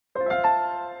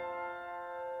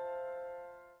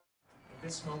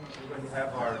this moment we're going to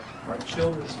have our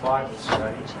children's Bible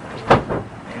study.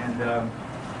 And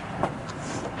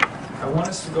I want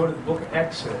us to go to the book of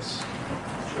Exodus.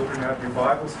 Children, have your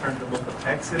Bibles, turn to the book of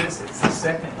Exodus. It's the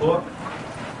second book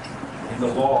in the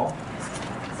law.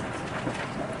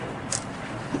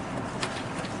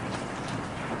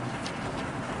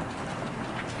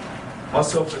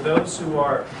 Also, for those who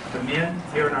are the men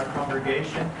here in our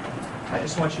congregation, I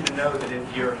just want you to know that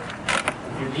if you're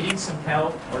needing some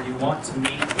help or you want to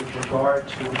meet with regard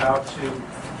to how to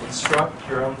instruct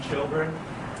your own children,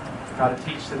 how to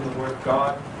teach them the Word of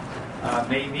God,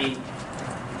 maybe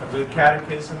a good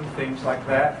catechism, things like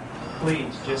that,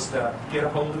 please just get a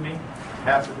hold of me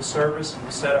after the service and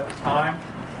we'll set up a time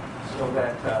so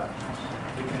that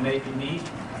we can maybe meet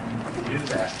and do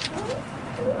that.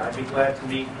 I'd be glad to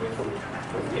meet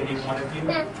with any one of you.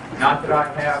 Not that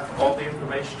I have all the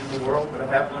information in the world, but I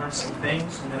have learned some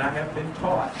things, and then I have been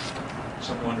taught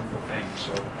some wonderful things.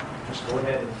 So just go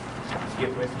ahead and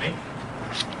get with me.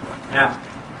 Now,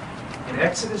 in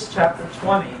Exodus chapter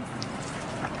 20,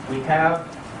 we have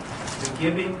the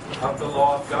giving of the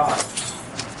law of God.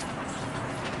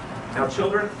 Now,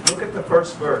 children, look at the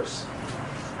first verse.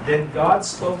 Then God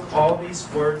spoke all these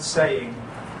words, saying,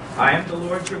 I am the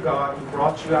Lord your God, who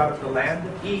brought you out of the land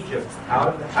of Egypt, out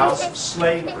of the house of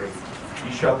slavery.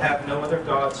 You shall have no other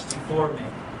gods before me.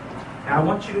 Now I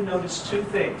want you to notice two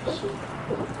things.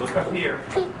 Look up here.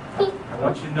 I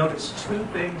want you to notice two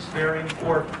things very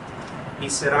important. He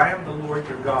said, I am the Lord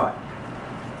your God.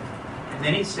 And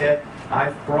then he said,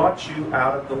 I've brought you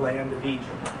out of the land of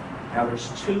Egypt. Now there's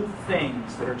two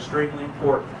things that are extremely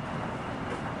important.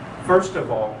 First of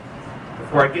all,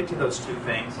 before I get to those two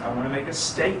things, I want to make a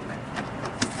statement.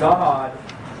 God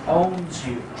owns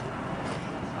you.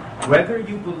 Whether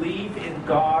you believe in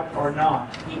God or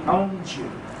not, He owns you.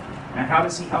 And how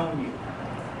does He own you?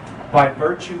 By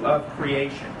virtue of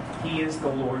creation. He is the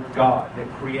Lord God that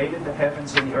created the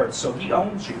heavens and the earth. So He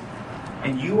owns you.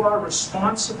 And you are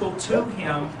responsible to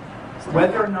Him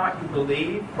whether or not you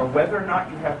believe or whether or not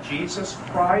you have Jesus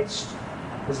Christ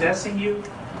possessing you.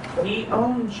 He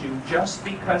owns you just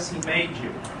because He made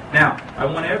you. Now, I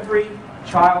want every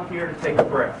child here to take a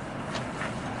breath.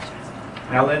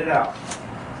 Now let it out.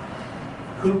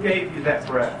 Who gave you that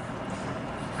breath?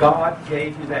 God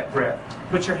gave you that breath.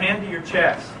 Put your hand to your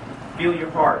chest. Feel your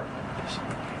heart.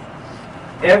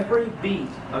 Every beat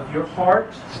of your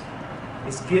heart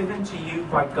is given to you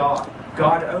by God.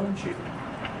 God owns you.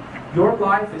 Your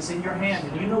life is in your hand.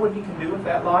 And you know what He can do with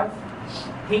that life?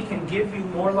 He can give you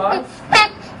more life.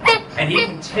 And He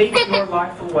can take your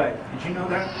life away. Did you know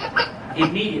that?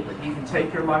 Immediately, He can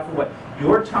take your life away.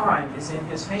 Your time is in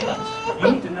His hands.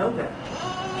 You need to know that.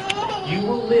 You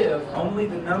will live only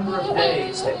the number of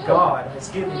days that God has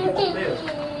given you to live.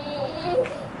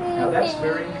 Now that's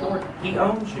very important. He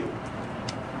owns you.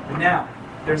 But now,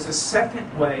 there's a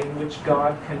second way in which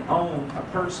God can own a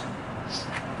person.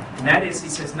 And that is, He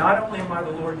says, not only am I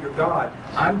the Lord your God,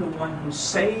 I'm the one who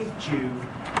saved you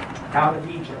out of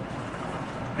Egypt.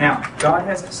 Now, God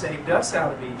hasn't saved us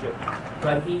out of Egypt,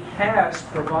 but He has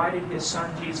provided His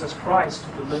Son, Jesus Christ,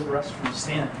 to deliver us from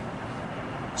sin.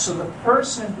 So the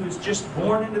person who's just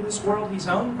born into this world, he's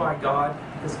owned by God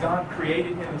because God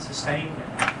created him and sustained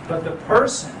him. But the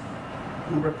person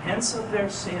who repents of their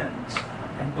sins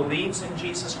and believes in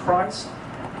Jesus Christ,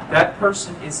 that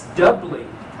person is doubly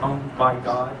owned by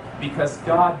God because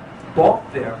God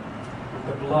bought them with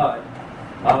the blood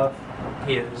of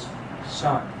His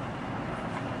Son.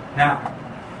 Now,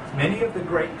 many of the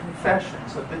great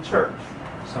confessions of the church,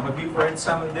 some of you have read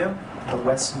some of them, the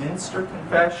Westminster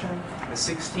Confession, the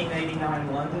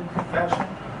 1689 London Confession,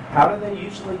 how do they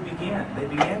usually begin? They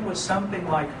begin with something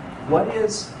like, what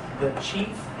is the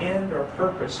chief end or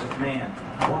purpose of man?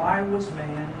 Why was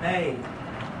man made?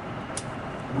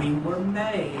 We were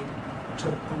made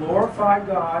to glorify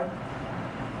God.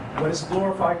 What does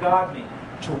glorify God mean?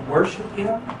 To worship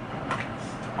Him,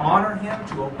 to honor Him,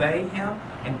 to obey Him.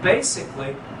 And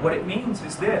basically, what it means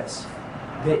is this,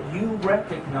 that you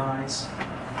recognize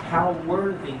how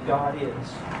worthy God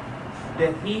is.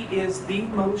 That He is the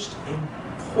most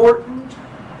important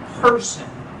person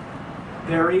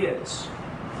there is.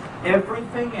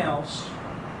 Everything else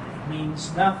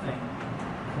means nothing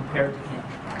compared to Him.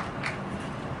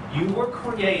 You were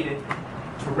created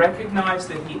to recognize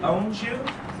that He owns you.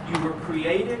 You were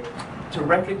created to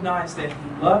recognize that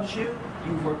He loves you.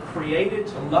 You were created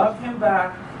to love Him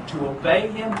back, to obey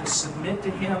Him, to submit to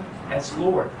Him as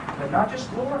Lord. But not just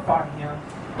glorify Him,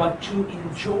 but to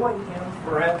enjoy Him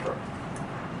forever.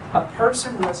 A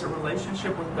person who has a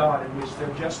relationship with God in which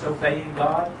they're just obeying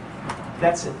God,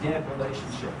 that's a dead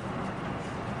relationship.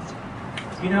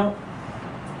 You know,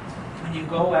 when you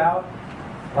go out,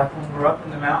 like when we're up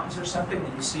in the mountains or something,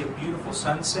 and you see a beautiful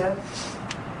sunset,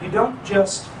 you don't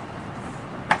just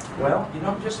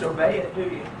obey it, do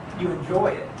you? You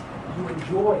enjoy it. You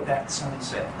enjoy that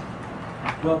sunset.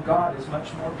 Well, God is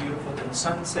much more beautiful than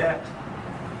sunset,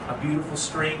 a beautiful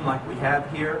stream like we have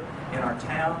here in our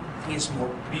town. He is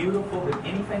more beautiful than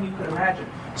anything you could imagine.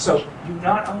 So you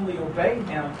not only obey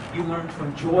Him, you learn to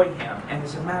enjoy Him. And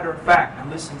as a matter of fact,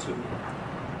 now listen to me.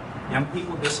 Young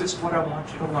people, this is what I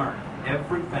want you to learn.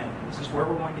 Everything. This is where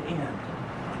we're going to end.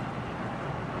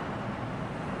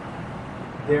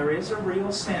 There is a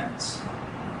real sense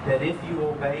that if you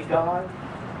obey God,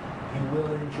 you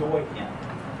will enjoy Him.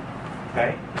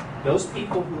 Okay? Those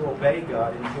people who obey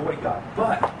God enjoy God.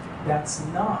 But that's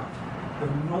not the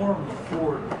normal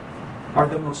order, or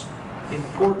the most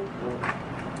important order.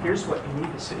 Here's what you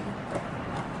need to see.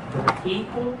 The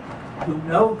people who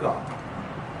know God,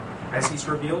 as He's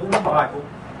revealed in the Bible,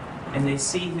 and they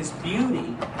see His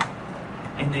beauty,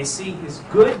 and they see His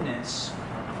goodness,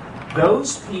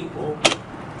 those people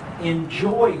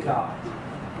enjoy God.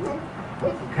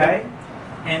 Okay?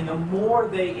 And the more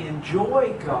they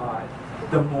enjoy God,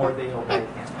 the more they obey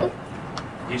Him.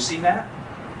 You see that?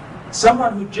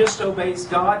 Someone who just obeys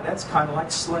God, that's kind of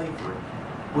like slavery.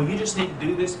 Well, you just need to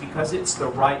do this because it's the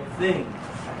right thing.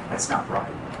 That's not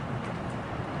right.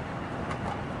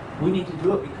 We need to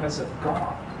do it because of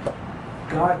God.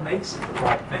 God makes it the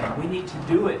right thing. We need to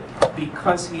do it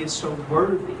because He is so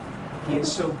worthy. He is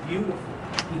so beautiful.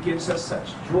 He gives us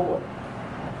such joy.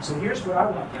 So here's what I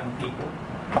want, young people.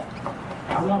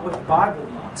 I want what the Bible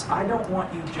wants. I don't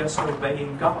want you just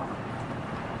obeying God.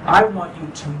 I want you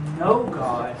to know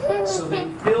God so that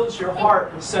He fills your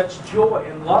heart with such joy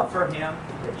and love for Him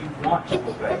that you want to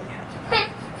obey Him.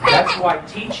 That's why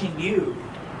teaching you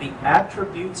the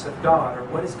attributes of God, or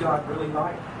what is God really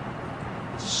like,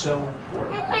 is so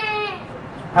important.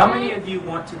 How many of you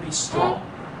want to be strong?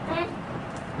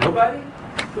 Nobody?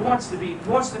 Who wants to be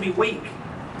weak?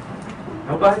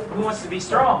 Nobody? Who wants to be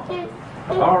strong?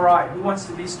 All right, who wants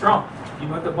to be strong? You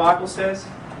know what the Bible says?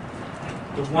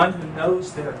 The one who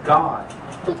knows their God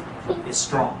is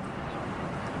strong.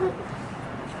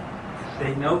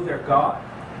 They know their God,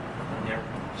 and they're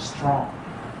strong.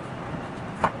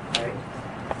 Okay?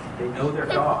 They know their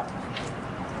God,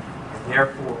 and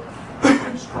therefore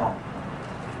they're strong.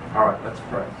 All right, let's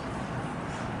pray.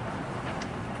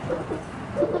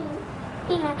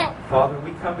 Father,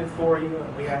 we come before You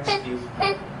and we ask You,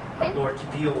 Lord, to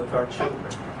deal with our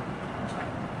children.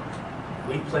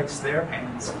 We place their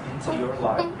hands into Your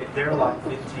life, their life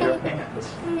into Your hands.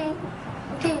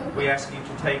 We ask You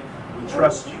to we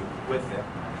trust You with them.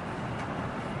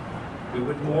 We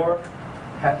would more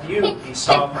have You be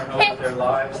sovereign over their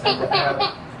lives than to have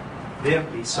them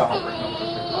be sovereign over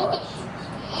their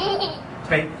lives.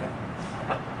 Take them.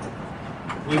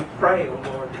 We pray, O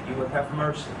Lord, that You would have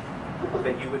mercy,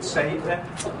 that You would save them,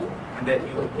 and that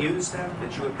You would use them,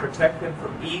 that You would protect them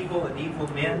from evil and evil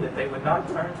men, that they would not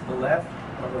turn to the left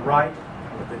or the right,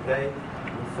 but that they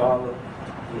would follow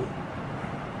You.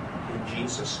 In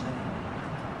Jesus' name.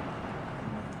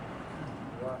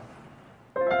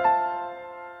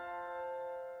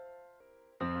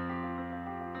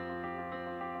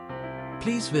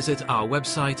 Please visit our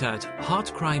website at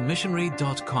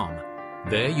heartcrymissionary.com.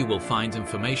 There you will find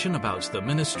information about the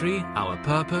ministry, our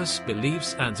purpose,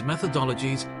 beliefs and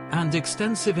methodologies, and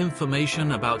extensive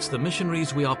information about the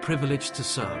missionaries we are privileged to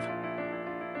serve.